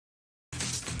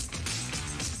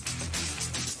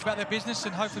about their business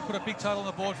and hopefully put a big total on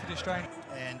the board for the Australian.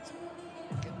 And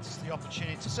gets the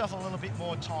opportunity to himself a little bit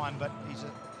more time, but he's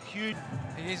a huge...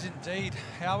 He is indeed,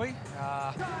 Howie.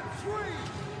 3,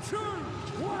 2,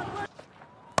 1.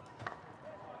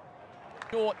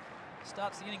 Short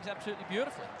starts the innings absolutely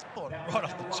beautifully. Right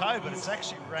off the toe, but it's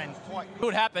actually ran quite...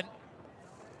 Could happen.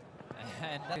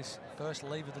 And His first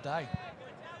leave of the day.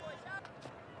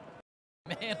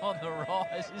 Man on the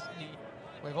rise, isn't he?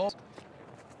 We've all...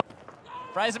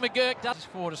 Fraser McGurk does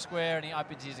forward a square and he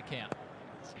opens his account.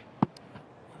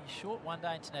 He's short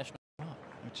one-day international.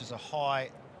 Which is a high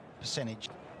percentage.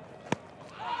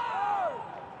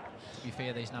 To be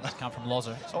fair, these numbers come from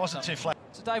Loza. So I wasn't too flat.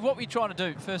 So Dave, what were you trying to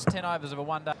do? First 10 overs of a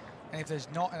one-day. And if there's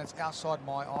not, and it's outside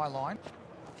my eye line...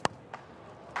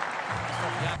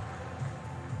 Yeah.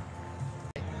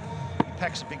 He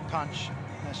packs a big punch.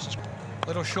 That's just...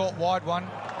 Little short wide one.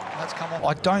 That's come off.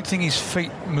 I don't think his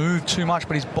feet move too much,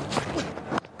 but his...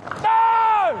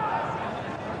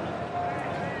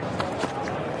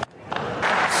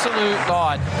 Absolute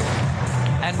guide.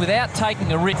 And without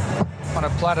taking a risk. On a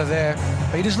platter there.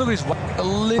 But you just look at his weight a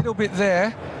little bit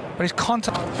there, but his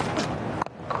contact...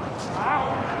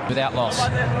 Without loss.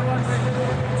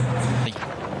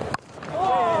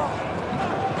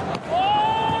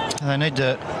 They need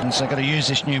to... And so they've got to use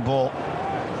this new ball.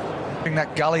 Bring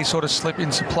that gully sort of slip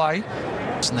into play.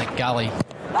 And that gully.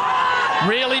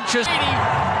 Real interest.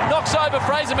 Knocks over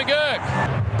Fraser McGurk.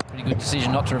 Pretty good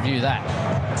decision not to review that.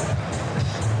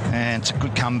 And it's a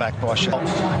good comeback by Shell.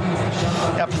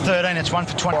 Up for 13, it's 1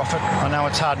 for 20 off it. I know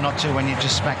it's hard not to when you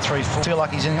just smack 3-4. I feel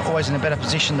like he's always in a better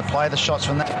position to play the shots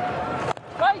when that...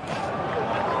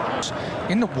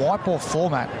 In the white ball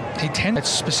format, he tends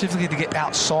specifically to get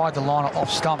outside the line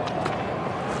off stump.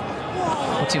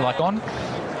 What's he like on?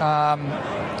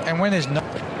 And when there's no...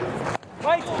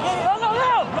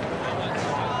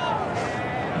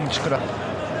 He's got a...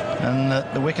 And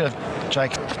the wicket of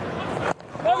Jake...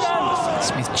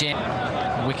 Smith jam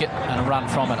a wicket and a run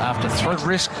from it after 3.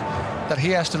 risk that he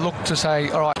has to look to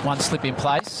say, all right. One slip in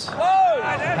place.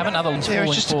 Have another Yeah,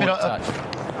 it's just a bit of...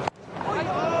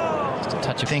 Just a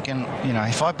touch of thinking, you know,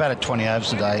 if I batted 20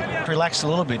 overs today, relax a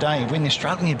little bit, don't you? When you're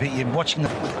struggling a bit, you're watching the...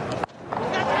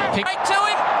 Pick to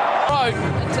him.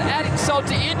 And to add insult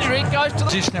to injury, it goes to the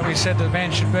Position that we said the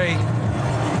man should be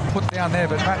put down there,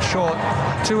 but Matt Short,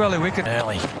 too early wicket.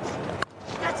 early.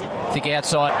 Think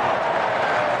outside.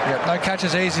 Yeah, no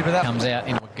catches easy, but that Comes out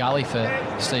into a gully for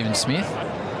Stephen Smith.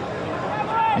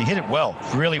 He hit it well,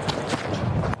 really.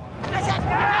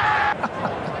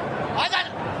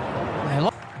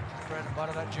 bread and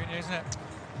butter, that junior, isn't it?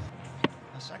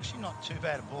 It's actually not too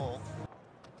bad a ball.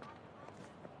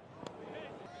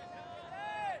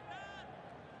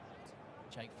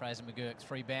 Jake Fraser McGurk,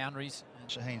 3 boundaries.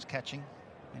 Shaheen's catching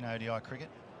in ODI cricket.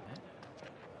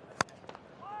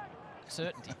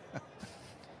 Certainty.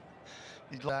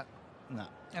 He's like, no.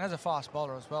 And as a fast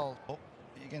bowler as well.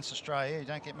 Against Australia, you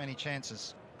don't get many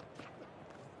chances.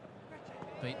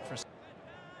 Beat for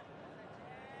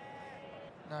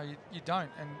No, you don't.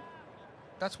 And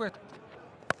that's where...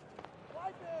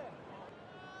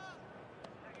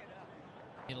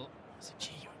 It'll say,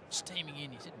 gee, you're steaming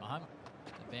in. He's hit Mahomes.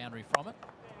 The boundary from it.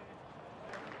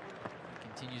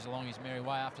 Continues along his merry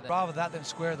way after that. Rather that than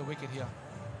square the wicket here.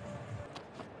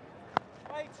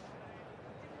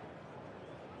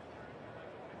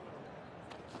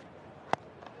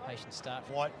 Patient start.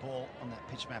 White ball on that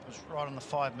pitch map was right on the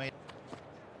 5 metre.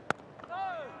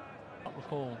 Not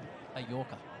recall a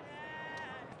Yorker.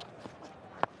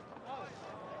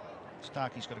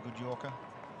 Starkey's got a good Yorker.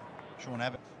 Sean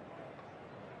Abbott.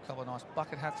 Couple of nice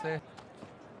bucket hats there.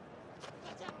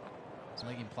 His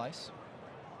leg in place.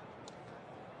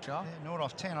 Sharp. Yeah, 0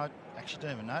 off 10. I actually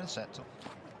didn't even notice that.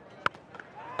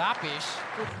 Sharpish.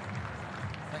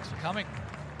 Thanks for coming.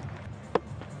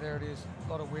 There it is.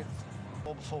 A lot of width.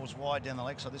 Ball before was wide down the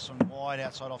leg, so this one wide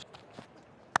outside off.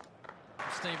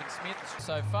 Stephen Smith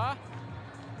so far.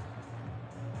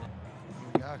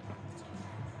 Here we go.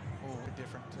 Oh, a bit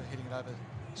different to hitting it over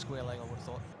square leg, I would have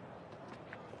thought.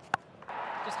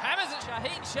 Just hammers it.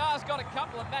 Shaheen Shah's got a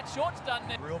couple of Matt Short's done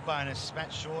now. Real bonus,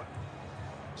 Matt Short.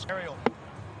 Aerial.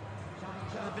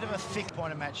 A bit of a thick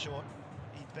point of Matt Short.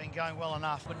 He's been going well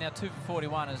enough. But now 2 for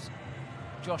 41 as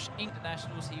Josh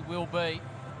Internationals he will be.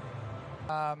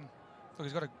 Look,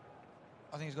 he's got a...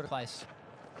 I think he's got a... Place.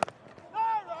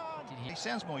 He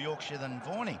sounds more Yorkshire than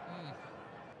Vorney.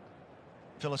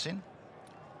 Fill us in.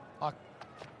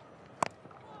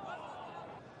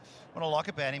 What I like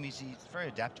about him is he's very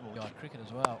adaptable. Guy cricket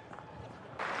as well.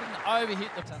 Didn't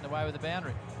overhit the underway with the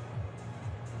boundary.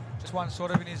 Just one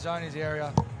sort of in his zone, his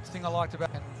area. The thing I liked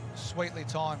about and sweetly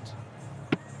timed.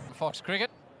 Fox cricket.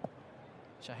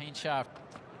 Shaheen Shah.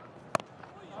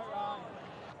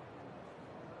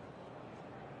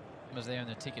 Was there in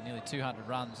the ticket, nearly 200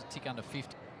 runs, a tick under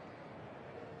 50.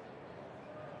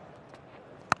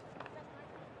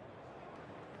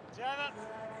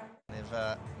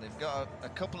 They've got a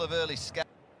couple of early scats.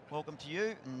 Welcome to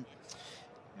you. And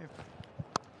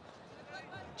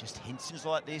just Henson's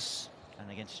like this, and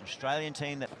against an Australian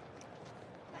team that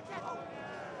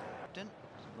doesn't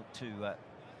look too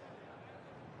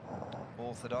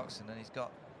Orthodox, and then he's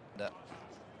got that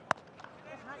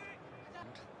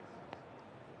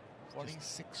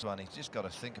 46 one. He's just got to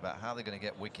think about how they're going to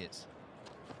get wickets.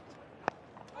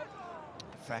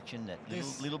 fraction, that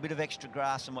little bit of extra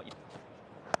grass and what you...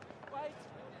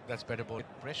 That's better ball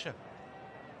pressure.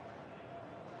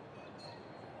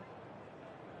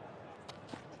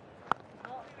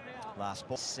 Last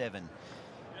ball, 7.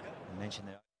 I mentioned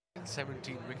that.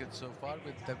 17 wickets so far,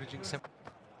 with averaging 7.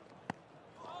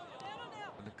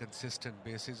 On a consistent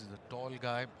basis, is a tall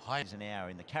guy, high. An hour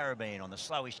in the Caribbean, on the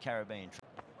slowish Caribbean.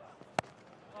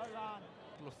 A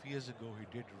couple of years ago, he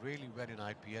did really well in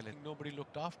IPL, and nobody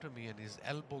looked after me, and his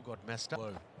elbow got messed up.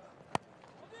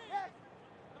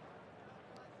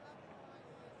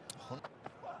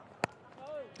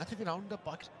 I think around the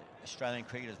Australian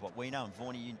cricketers, what we know, and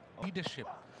Vaughan, leadership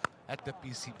at the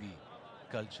PCB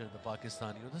culture, the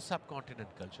Pakistani, the subcontinent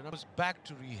culture. Now it's back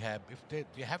to rehab. If they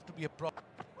have to be a problem.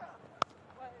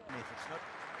 If it's not,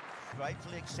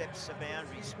 gratefully accepts the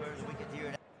boundary, square of the wicket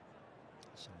here.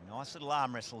 So nice little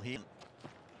arm wrestle here.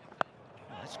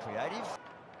 Oh, that's creative.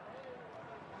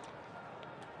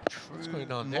 What's True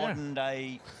going on there? modern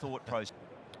day thought process.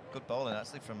 Good bowling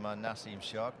actually from Naseem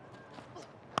Shah.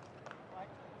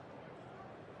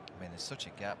 I mean, there's such a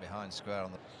gap behind square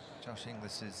on the. Josh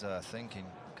Inglis is thinking.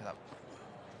 Look at that.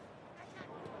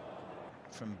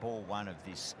 From ball 1 of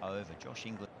this over, Josh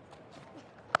Inglis.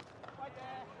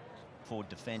 Forward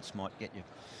defence might get you.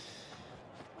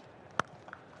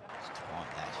 Just time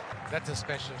that. That's a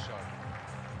special shot.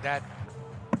 That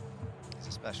He's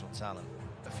a special talent.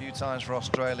 A few times for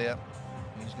Australia.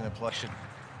 He's going to play.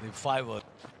 the 5 over.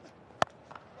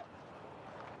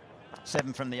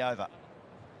 7 from the over.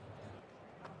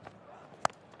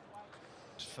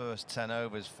 First 10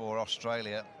 overs for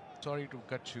Australia. Sorry to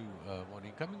cut you,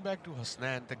 Wani. Coming back to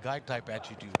Hasnan, the guy type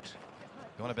attitude.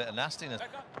 You want a bit of nastiness?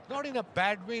 Not in a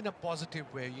bad way, in a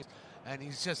positive way. And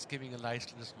he's just giving a nice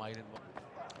little smile.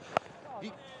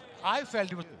 And I felt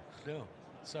he was. No,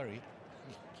 sorry.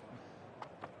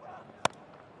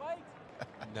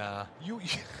 Nah, you.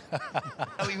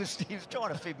 Oh, he was trying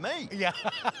to fib me. Yeah.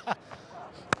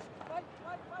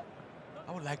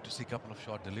 I would like to see a couple of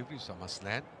short deliveries from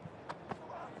Hasnan.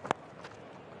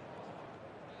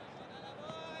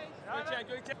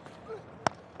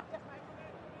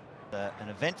 An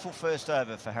eventful first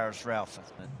over for Haris Rauf.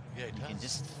 Yeah, it You can does.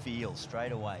 just feel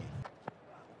straight away.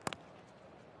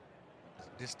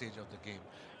 This stage of the game.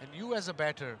 And you as a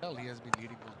batter, well, he has been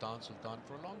leading Sultan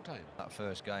for a long time. That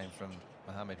first game from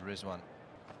Mohammad Rizwan.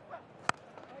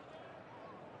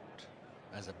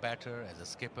 As a batter, as a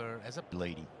skipper, as a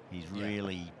Leading. He's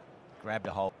really grabbed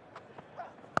a hold.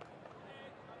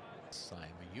 Simon,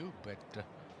 you, but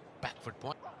back foot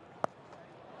point.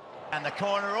 And the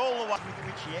corner all the way with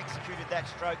which he executed that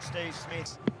stroke, Steve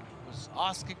Smith. Was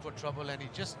asking for trouble and he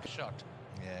just shot.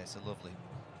 Yeah, it's a lovely.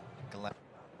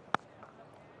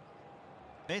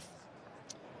 Smith.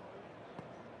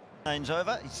 Name's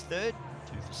over. He's third.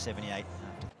 2 for 78.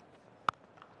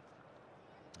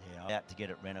 Yeah, out to get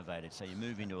it renovated. So you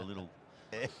move into a little.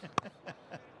 It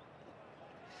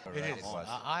is.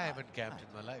 I haven't camped in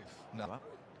my life. No.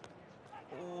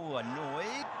 Oh,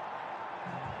 annoyed.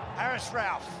 Haris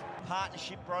Rauf.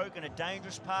 Partnership broken. A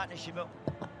dangerous partnership. Was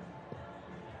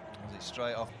it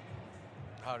straight off?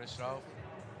 Haris Rauf.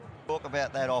 Talk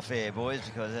about that off air, boys,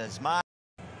 because as Mark.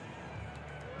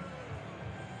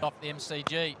 Off the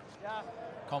MCG.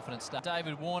 Confident start.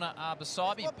 David Warner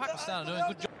beside me. Pakistan are doing a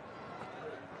good job.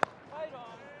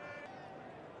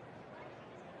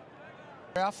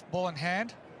 Ralph, ball in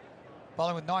hand,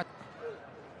 bowling with 9.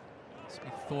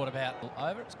 Smith thought about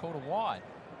over. It's called a wide.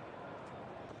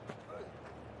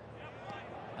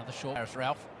 Another short. Haris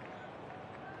Rauf.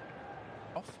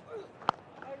 Off.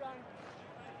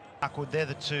 Markwood, they're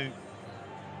the two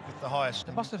with the highest.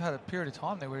 They must have had a period of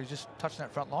time there where he's just touching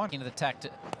that front line. Into the tack to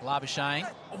Labuschagne.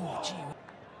 Oh, gee.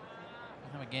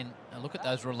 And again, look at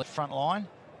those relief. Front line.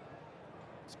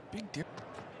 It's a big dip.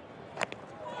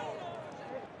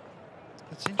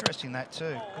 It's interesting that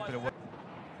too. Good bit of work.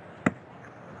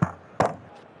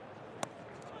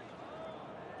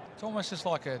 It's almost just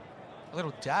like a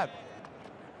little dab.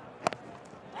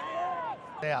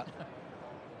 Out.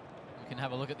 We can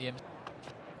have a look at the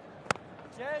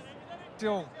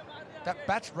Still, that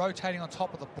bat's rotating on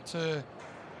top of the ball to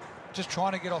just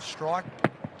trying to get off strike.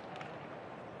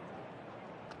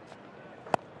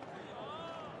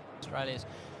 Australia's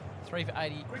 3 for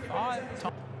 85.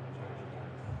 Tom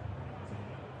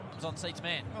on seats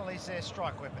man. Well, he's their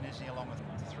strike weapon, isn't he, along with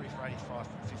the 3 for 85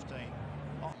 from 15.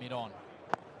 Oh. Mid on.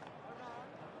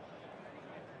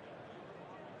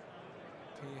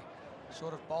 He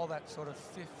sort of bowl that sort of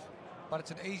fifth, but it's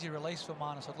an easy release for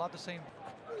Marnus. I'd love to see him.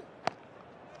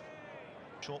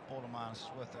 Short ball to Marnus is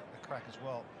worth a crack as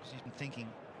well, because he's been thinking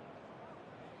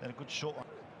that a good short one.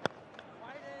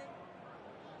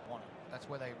 That's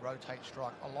where they rotate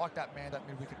strike. I like that man, that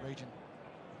mid-wicket region.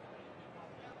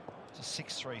 It's a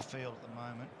 6-3 field at the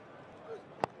moment.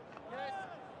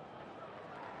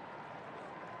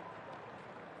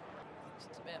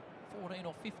 It's about 14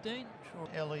 or 15. Sure.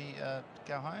 Ellie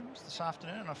go homes this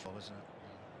afternoon, I feel, isn't it?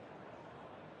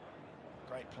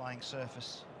 Great playing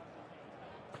surface.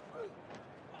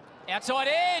 Outside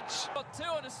edge. Got 2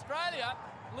 in Australia.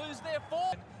 Lose their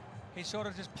 4. He sort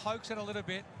of just pokes it a little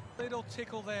bit. Little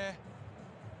tickle there.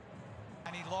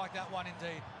 And he liked that one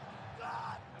indeed.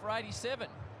 For 87.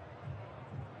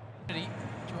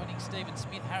 Joining Stephen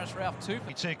Smith, Harris Ralph 2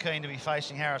 for. Too keen to be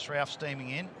facing Harris Ralph steaming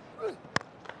in.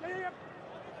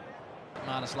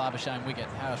 Marnus Labuschagne wicket.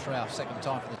 Harris Ralph second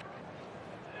time for the.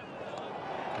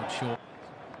 Good short.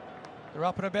 They're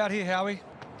up and about here, Howie.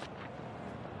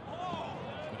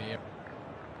 Good air.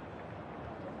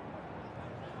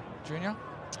 Junior.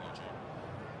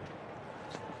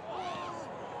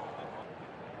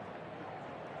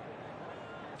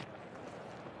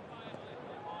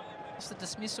 What's the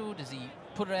dismissal? Does he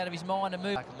put it out of his mind and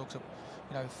move? Back and looks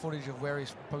at, footage of where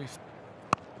he's probably.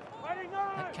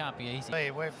 That can't be easy. Hey,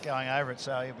 we're going over it,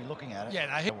 so he'll be looking at it. Yeah,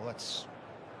 no, well, that's.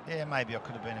 Yeah, maybe I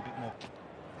could have been a bit more.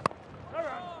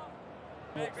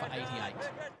 Walk for 88.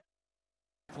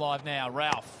 Live now,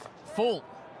 Ralph. Full.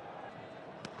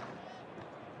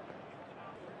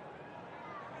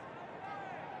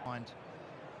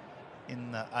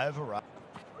 In the overrun.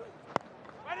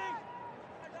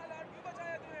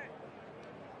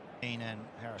 And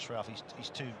Harris Ralph, he's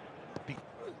too big.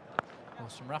 Well,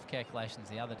 some rough calculations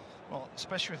the other. Well,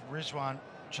 especially with Rizwan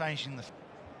changing the.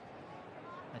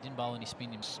 They didn't bowl any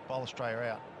spin him. Bowl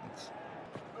Australia out. It's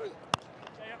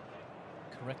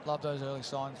Correct. Love those early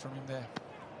signs from him there.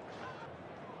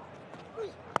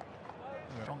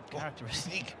 Strong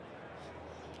characteristic.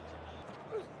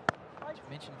 Did you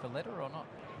mention for letter or not?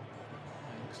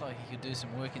 It looks like he could do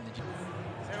some work in the gym.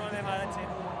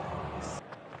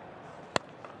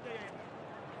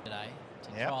 Today to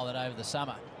trial it over the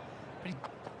summer. Pretty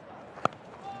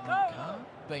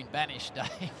been banished, Dave,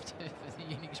 for the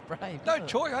Unix Brave. No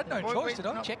choice. I had no choice, did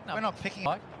I? Check number. We're not picking.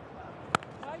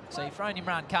 So you've thrown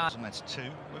Imran Khan. And that's 2.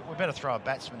 We better throw a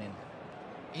batsman in.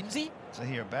 Inzi? So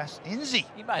here, Inzi.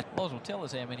 He may as well tell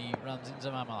us how many runs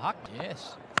Inzamam al-Haq.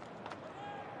 Yes.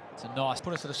 It's a nice.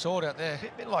 Put us to the sword out there.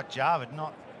 Bit like Javed,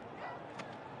 not.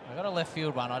 I got a left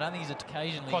field one. I don't think he's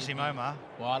occasionally. Quassim Omar.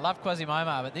 Well, I love Quassim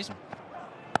Omar, but this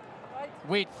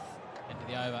width into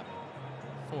the over.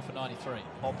 4 for 93.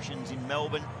 Options in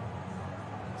Melbourne.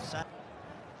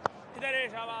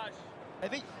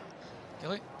 Heavy.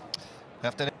 Gilly.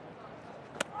 After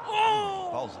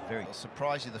Bowls are very. I'll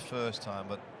surprise you the first time,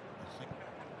 but I think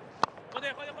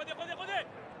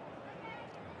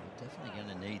Definitely going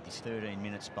to need this 13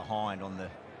 minutes behind on the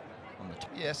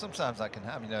yeah, sometimes that can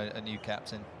happen. A new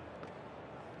captain.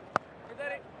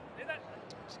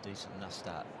 It's a decent enough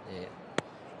start there.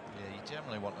 Yeah, you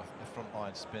generally want a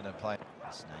frontline spinner playing.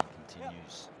 This name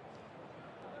continues.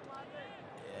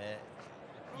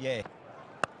 Yeah.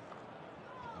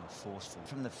 And forceful.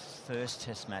 From the first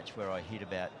test match where I hit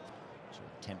about, sort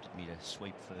of tempted me to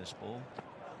sweep first ball.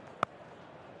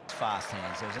 Fast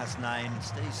hands. There was his name,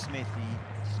 Steve Smith.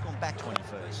 He's gone back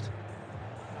 21st.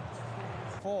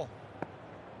 4.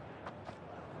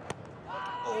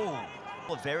 Oh,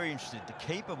 well, very interested. The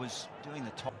keeper was doing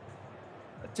the top.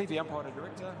 TV umpire and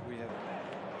director, we have.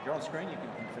 You're on screen. You can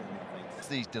confirm anything.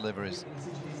 These deliveries.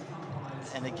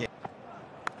 And again,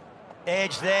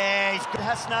 edge there. He's got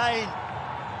Hasnain.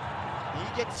 He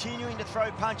continuing to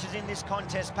throw punches in this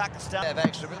contest. Pakistan. They have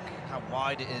extra. Look how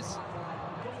wide it is.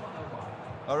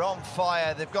 Are on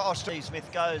fire. They've got Australia. Steve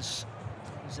Smith goes.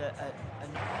 It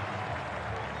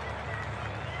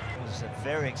was a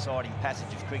very exciting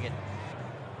passage of cricket.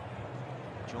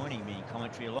 Joining me in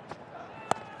commentary a lot.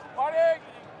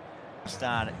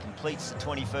 Start, it completes the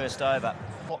 21st over.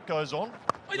 What goes on?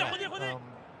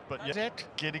 But yeah,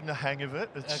 getting the hang of it,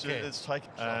 it's taken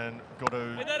and got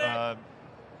to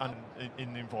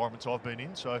in the environments I've been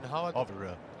in. So, And how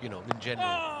are you know, in general?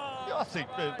 yeah, I think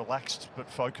a relaxed but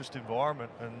focused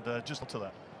environment, and just to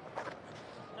that.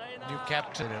 New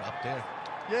captain up there.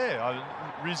 Yeah,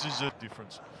 Riz is a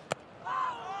difference.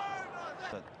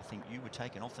 But I think you were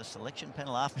taken off the selection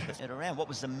panel after it around. What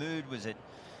was the mood? Was it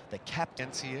the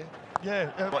captaincy?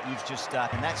 Yeah. What you've just done,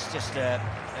 and that's just a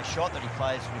shot that he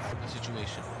plays with The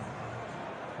situation.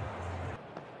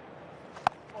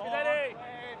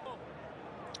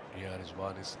 Here is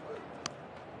one is.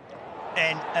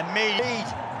 and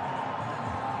immediate,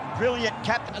 brilliant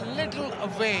captain. A little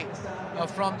away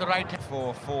from the right hand.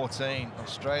 For 14,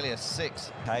 Australia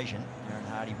 6. Occasion, Aaron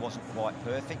Hardy wasn't quite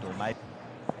perfect, or maybe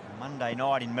Monday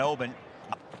night in Melbourne.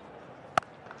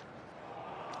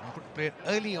 I could play it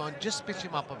early on, just pitch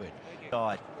him up a bit.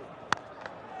 Died.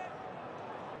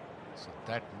 So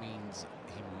that means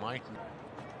he might.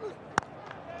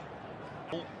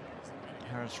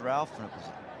 Harris Ralph, and it was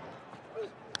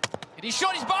And he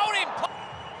shot his bowled him.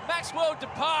 Maxwell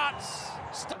departs.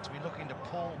 To be looking to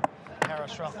pull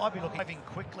Harris Ruff. I'd be looking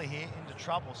quickly here into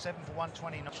trouble. 7 for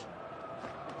 129.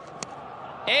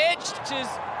 Edged.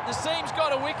 The seam's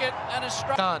got a wicket and a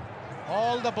strike. Done.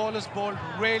 All the bowlers bowled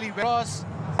really well. Cross,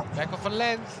 back of a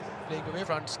length, playing away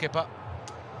front skipper.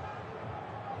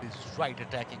 He's right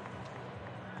attacking.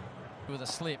 With a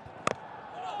slip.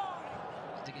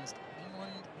 Against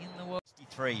England in the world.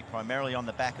 63, primarily on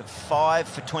the back of 5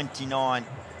 for 29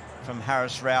 from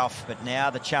Harris Ralph, but now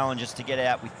the challenge is to get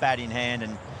out with bat in hand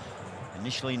and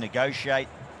initially negotiate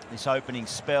this opening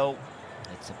spell.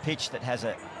 It's a pitch that has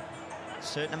a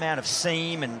certain amount of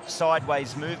seam and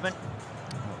sideways movement.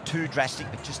 Not too drastic,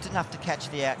 but just enough to catch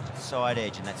the outside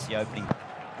edge, and that's the opening. A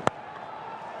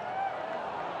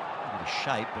bit of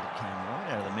shape, but it came right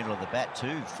out of the middle of the bat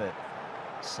too for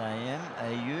Sayem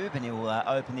Ayub, and he'll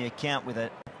open the account with a.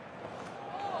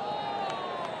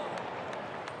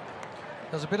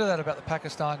 There's a bit of that about the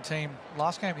Pakistan team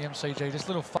last game at the MCG, just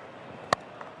little fun.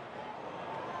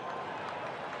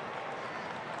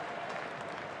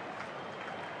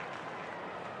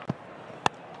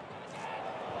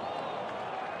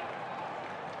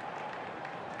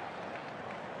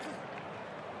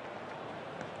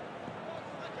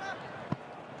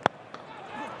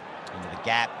 Into the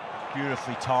gap,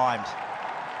 beautifully timed.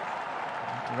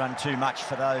 Not to run too much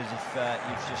for those if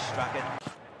you've just struck it.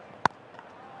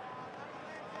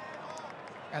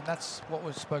 And that's what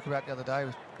we spoke about the other day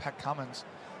with Pat Cummins.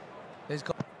 He's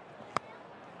got.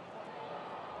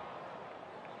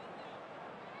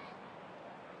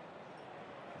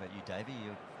 How about you, Davey?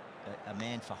 You're a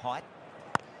man for height.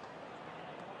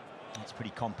 It's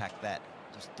pretty compact, that.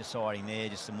 Just deciding there,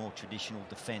 just a more traditional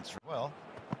defence. Well,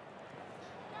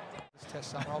 Let's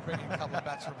test something. I'll bring in a couple of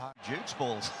bats from home. Jukes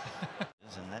balls.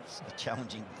 And that's a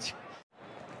challenging.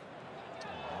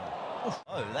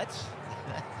 Oh, that's.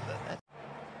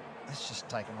 let's just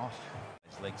take him off.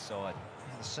 His leg side.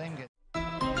 Yeah, the seam get.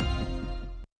 I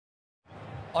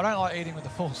don't like eating with the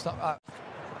full stuff.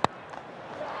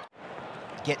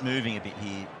 Get moving a bit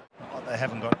here. Oh, they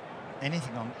haven't got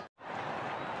anything on.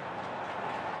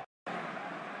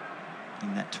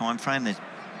 In that time frame, there's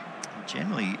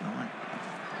generally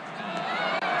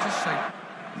Just say.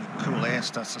 Cool air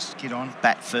starts to skid on.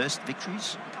 bat first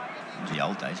victories. In the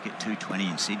old days, get 220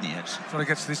 in Sydney. That's When it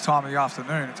gets to this time of the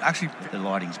afternoon, it's actually the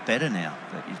lighting's better now.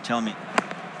 But you tell me,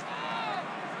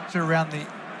 around the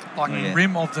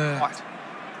rim of the. Right.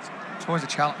 It's always a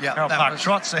challenge. Yeah, Harold Park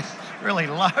Trots are really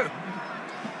low.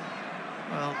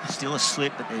 well, still a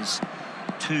slip, but there's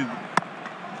two.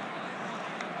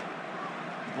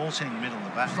 The ball's hitting the middle of the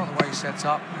bat. It's not the way he sets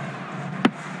up.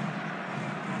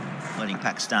 Letting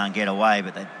Pakistan get away,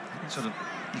 but they Sort of,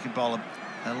 you could bowl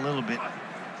a little bit.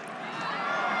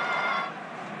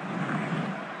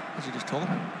 As you just talked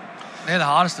about. They're the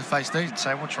hardest to face these. You'd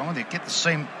say, what's wrong with you? Get the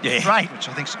seam Yeah. straight, which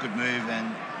I think is a good move.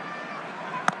 And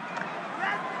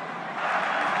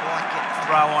quite get the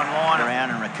throw on line around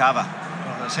and recover.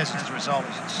 well, as a result,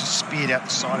 it's just speared out the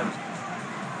side of it.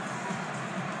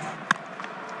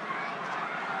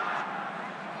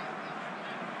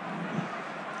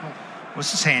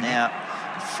 What's his hand? Now,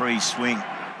 the free swing.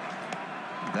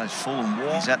 He goes full and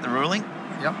wide. Is that the ruling?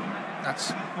 Yep.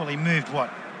 That's. Well, he moved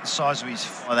what? The size of his.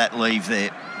 By that leave there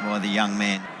by the young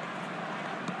man.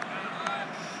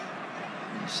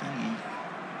 You're saying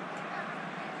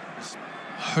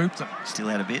Hooped them. he still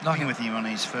had a bit. Knocking with him on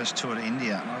his first tour to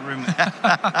India. My room.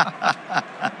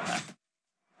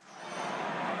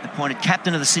 Appointed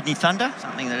captain of the Sydney Thunder,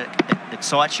 something that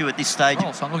excites you at this stage.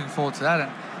 Oh, so I'm looking forward to that,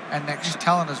 and next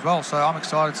talent as well. So I'm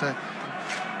excited to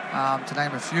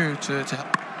name a few to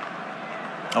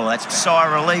Oh, that's a sigh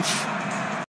of relief.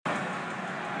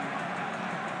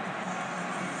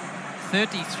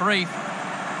 33.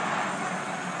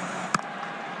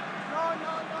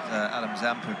 Adam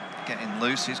Zampa getting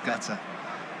loose. He's got to.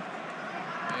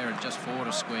 There, just forward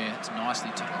of square. It's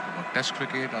nicely to talk about. Test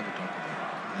cricket on the top of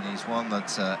it. And he's one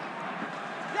that's. When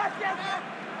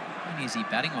is he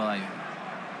batting well? I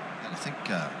think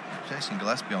Jason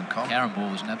Gillespie on comp. Karen ball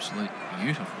was an absolute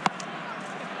beautiful.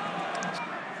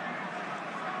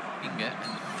 Finger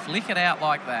and flick it out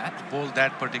like that. Ball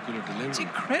that particular It's delivery.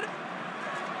 incredible.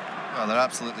 Well, they're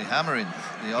absolutely hammering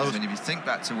the Aussies. If you think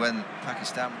back to when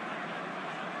Pakistan,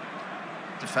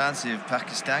 defensive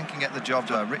Pakistan can get the job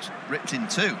done. Ripped in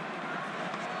two.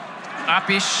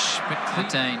 Upish, but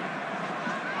clean.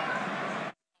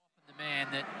 The man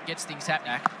that gets things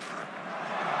happening.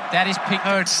 That is picked.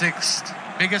 Third, sixth.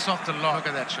 Biggest off the lot. Look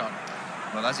at that shot.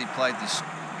 Well, as he played this,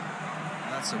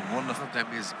 that's a wonderful. Of them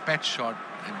is pet shot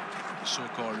and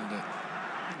so-called.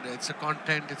 It's a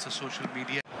content. It's a social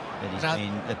media. That has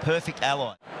been the perfect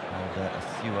ally. A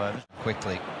few overs.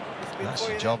 Quickly. That's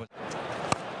the job.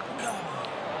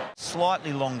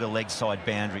 Slightly longer leg side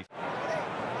boundary.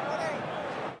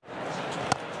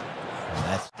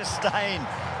 That's Disdain.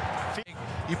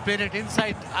 He played it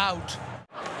inside out.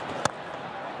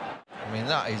 I mean,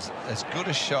 that is as good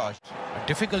a shot. A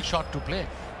difficult shot to play.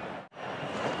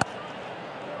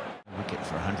 Wicket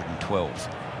for 112.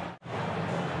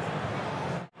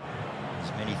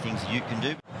 There's many things you can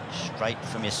do. Straight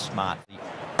from your smart feet,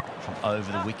 from over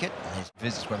the wicket.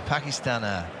 Visits when Pakistan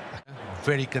are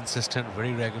very consistent,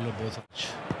 very regular, both of them.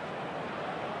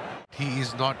 He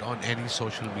is not on any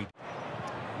social media.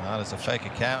 Well, there's a fake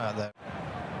account out there.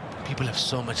 People have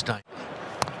so much time.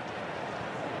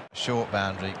 Short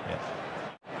boundary. Yeah.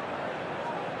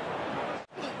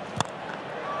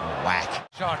 Whack.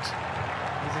 Shot.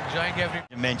 He's enjoying every.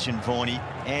 You mentioned Vaughan.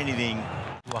 Anything.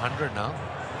 To 100 now.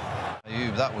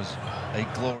 Ayub, that was a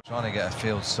glory trying to get a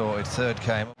field sorted. Third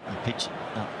came up. And pitch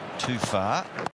not too far.